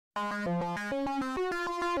Hey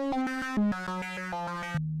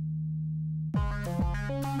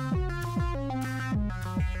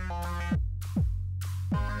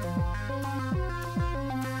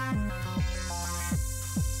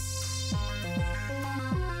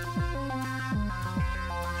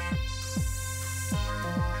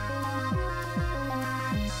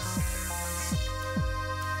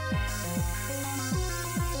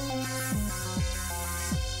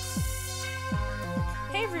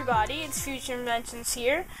everybody, it's FutureInventions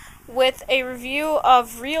here with a review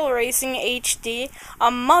of Real Racing HD,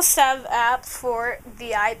 a must-have app for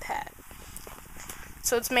the iPad.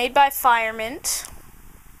 So it's made by Firemint.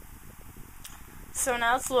 So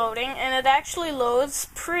now it's loading, and it actually loads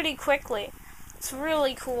pretty quickly. It's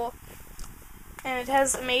really cool. And it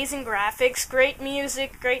has amazing graphics, great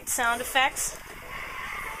music, great sound effects.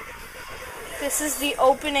 This is the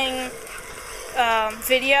opening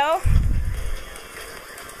video.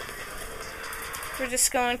 We're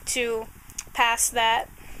just going to pass that.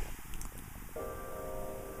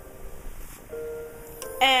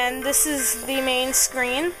 And this is the main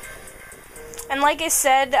screen. And like I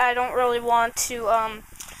said, I don't really want to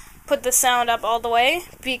put the sound up all the way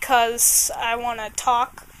because I want to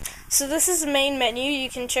talk. So this is the main menu. You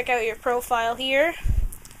can check out your profile here.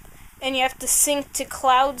 And you have to sync to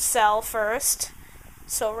Cloud Cell first.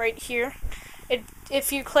 So right here.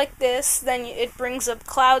 If you click this, then it brings up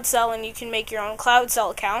Cloud Cell and you can make your own Cloud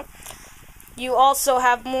Cell account. You also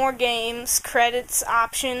have more games, credits,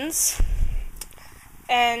 options,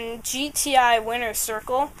 and GTI Winner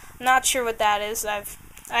Circle. Not sure what that is. I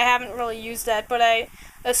haven't really used that, but I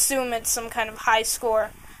assume it's some kind of high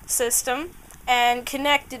score system. And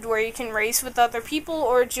Connected, where you can race with other people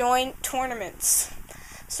or join tournaments.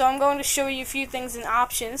 So I'm going to show you a few things in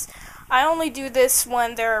options. I only do this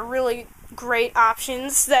when there are really great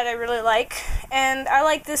options that I really like, and I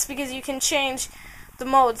like this because you can change the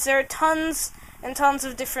modes. There are tons and tons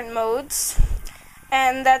of different modes,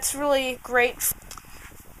 and that's really great.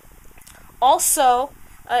 Also,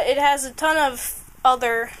 it has a ton of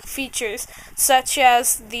other features, such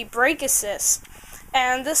as the brake assist,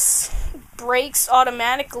 and this brakes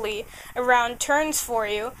automatically around turns for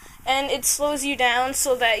you, and it slows you down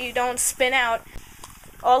so that you don't spin out.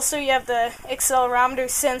 Also, you have the accelerometer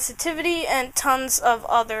sensitivity and tons of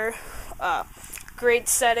other great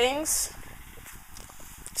settings.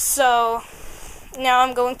 So, now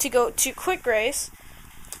I'm going to go to Quick Race,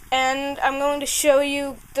 and I'm going to show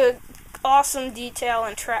you the awesome detail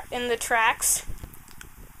in the tracks.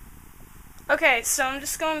 Okay, so I'm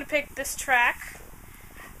just going to pick this track,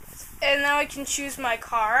 and now I can choose my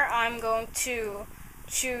car. I'm going to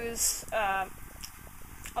choose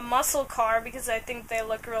a muscle car because I think they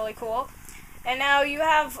look really cool. And now you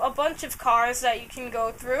have a bunch of cars that you can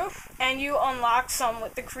go through, and you unlock some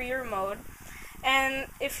with the career mode. And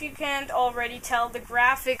if you can't already tell, the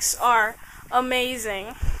graphics are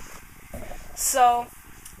amazing. So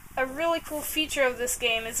a really cool feature of this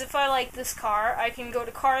game is if I like this car, I can go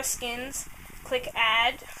to car skins, click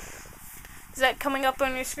add. Is that coming up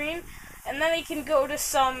on your screen? And then I can go to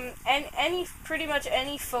pretty much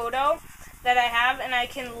any photo that I have, and I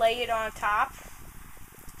can lay it on top,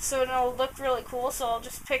 so it'll look really cool. So I'll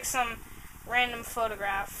just pick some random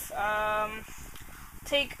photograph.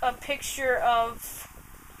 Take a picture of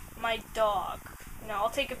my dog. No, I'll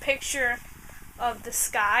take a picture of the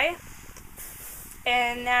sky,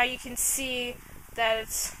 and now you can see that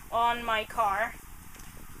it's on my car.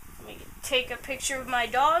 Let me take a picture of my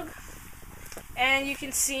dog, and you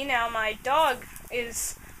can see now my dog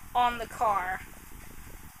is on the car.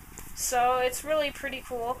 So it's really pretty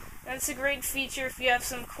cool, and it's a great feature if you have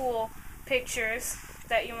some cool pictures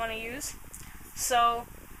that you want to use. So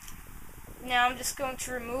now I'm just going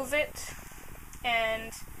to remove it,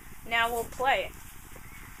 and now we'll play.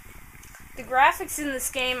 The graphics in this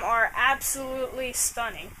game are absolutely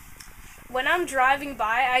stunning. When I'm driving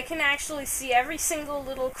by, I can actually see every single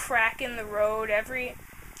little crack in the road, every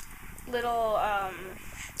little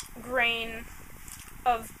grain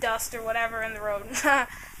of dust or whatever in the road.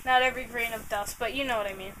 Not every grain of dust, but you know what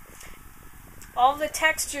I mean. All the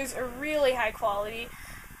textures are really high quality.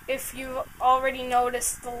 If you've already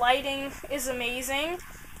noticed, the lighting is amazing,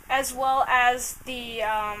 as well as the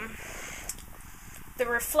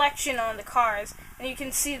reflection on the cars. And you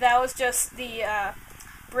can see that was just the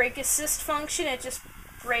brake assist function. It just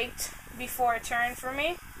braked before a turn for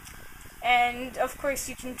me. And of course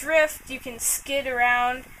you can drift, you can skid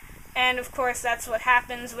around, and of course that's what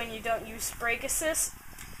happens when you don't use brake assist.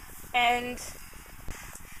 And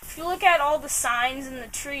if you look at all the signs in the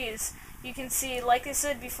trees, you can see, like I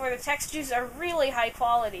said before, the textures are really high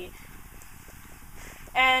quality.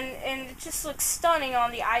 and it just looks stunning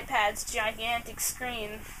on the iPad's gigantic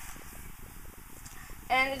screen.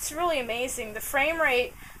 And it's really amazing. The frame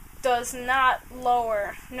rate does not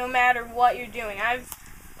lower no matter what you're doing. I've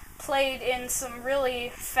played in some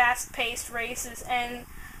really fast-paced races, and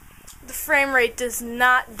the frame rate does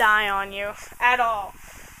not die on you at all.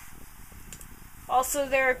 Also,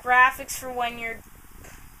 there are graphics for when you're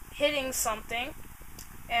hitting something,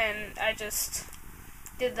 and I just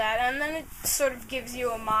did that, and then it sort of gives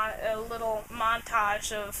you a little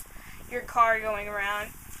montage of your car going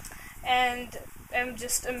around, and I'm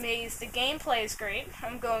just amazed. The gameplay is great.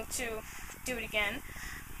 I'm going to do it again.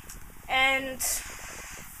 And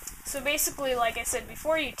so basically, like I said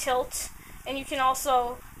before, you tilt, and you can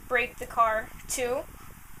also brake the car too,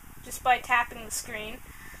 just by tapping the screen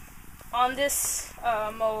on this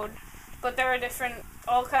mode. But there are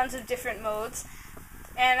all kinds of different modes,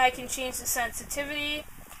 and I can change the sensitivity.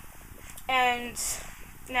 And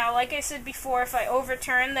now, like I said before, if I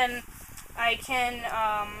overturn, then I can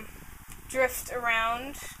drift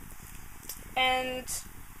around. And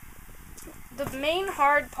the main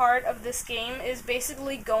hard part of this game is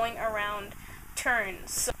basically going around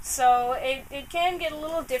turns. So it can get a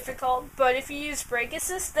little difficult, but if you use brake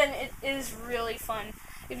assist, then it is really fun.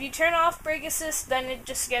 If you turn off brake assist, then it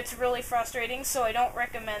just gets really frustrating, so I don't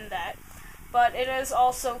recommend that. But it is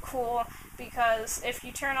also cool, because if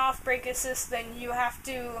you turn off brake assist, then you have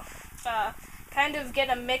to kind of get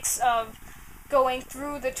a mix of going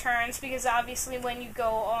through the turns, because obviously when you go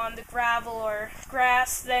on the gravel or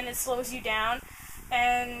grass, then it slows you down,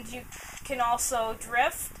 and you can also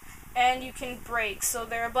drift, and you can brake. So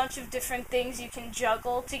there are a bunch of different things you can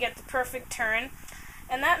juggle to get the perfect turn,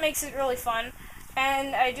 and that makes it really fun.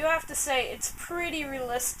 And I do have to say, it's pretty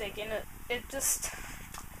realistic, and it just,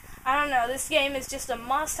 I don't know, this game is just a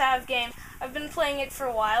must-have game. I've been playing it for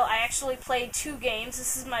a while. I actually played 2 games.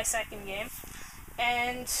 This is my second game.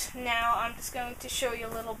 And now I'm just going to show you a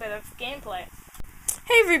little bit of gameplay.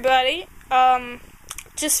 Hey everybody,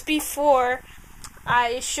 just before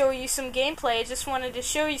I show you some gameplay, I just wanted to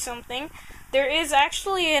show you something. There is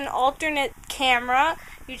actually an alternate camera.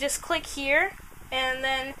 You just click here, and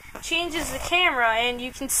then changes the camera, and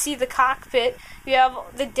you can see the cockpit. You have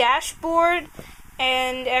the dashboard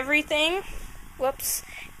and everything. Whoops.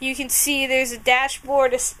 You can see there's a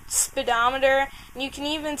dashboard, a speedometer, and you can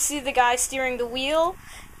even see the guy steering the wheel,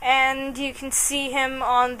 and you can see him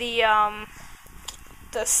on the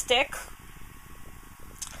stick.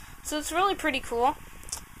 So it's really pretty cool,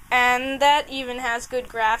 and that even has good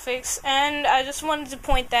graphics, and I just wanted to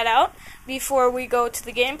point that out before we go to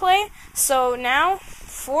the gameplay. So now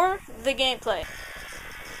for the gameplay.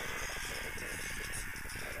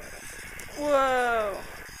 Whoa.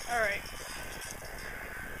 Alright.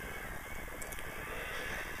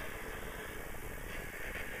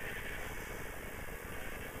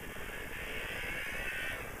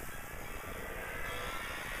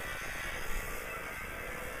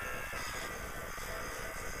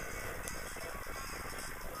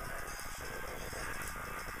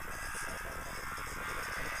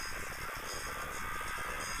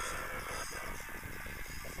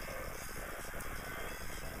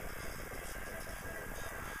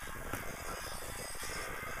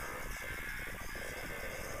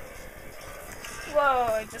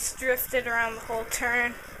 Whoa, I just drifted around the whole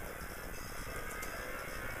turn.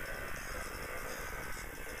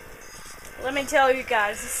 Let me tell you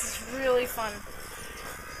guys, this is really fun.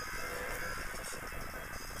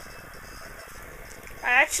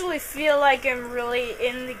 I actually feel like I'm really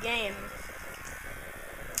in the game.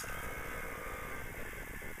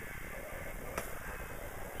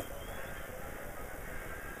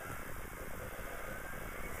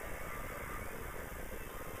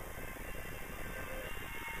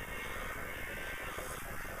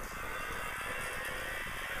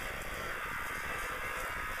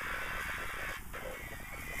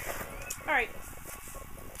 Alright,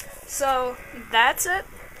 so that's it.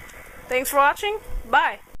 Thanks for watching.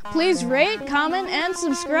 Bye. Please rate, comment, and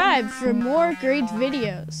subscribe for more great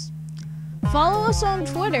videos. Follow us on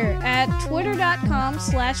Twitter at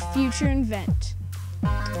twitter.com/FutureInvent.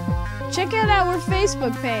 Check out our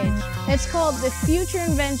Facebook page. It's called the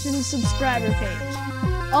FutureInventions subscriber page.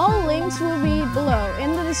 All links will be below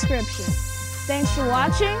in the description. Thanks for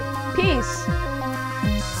watching. Peace.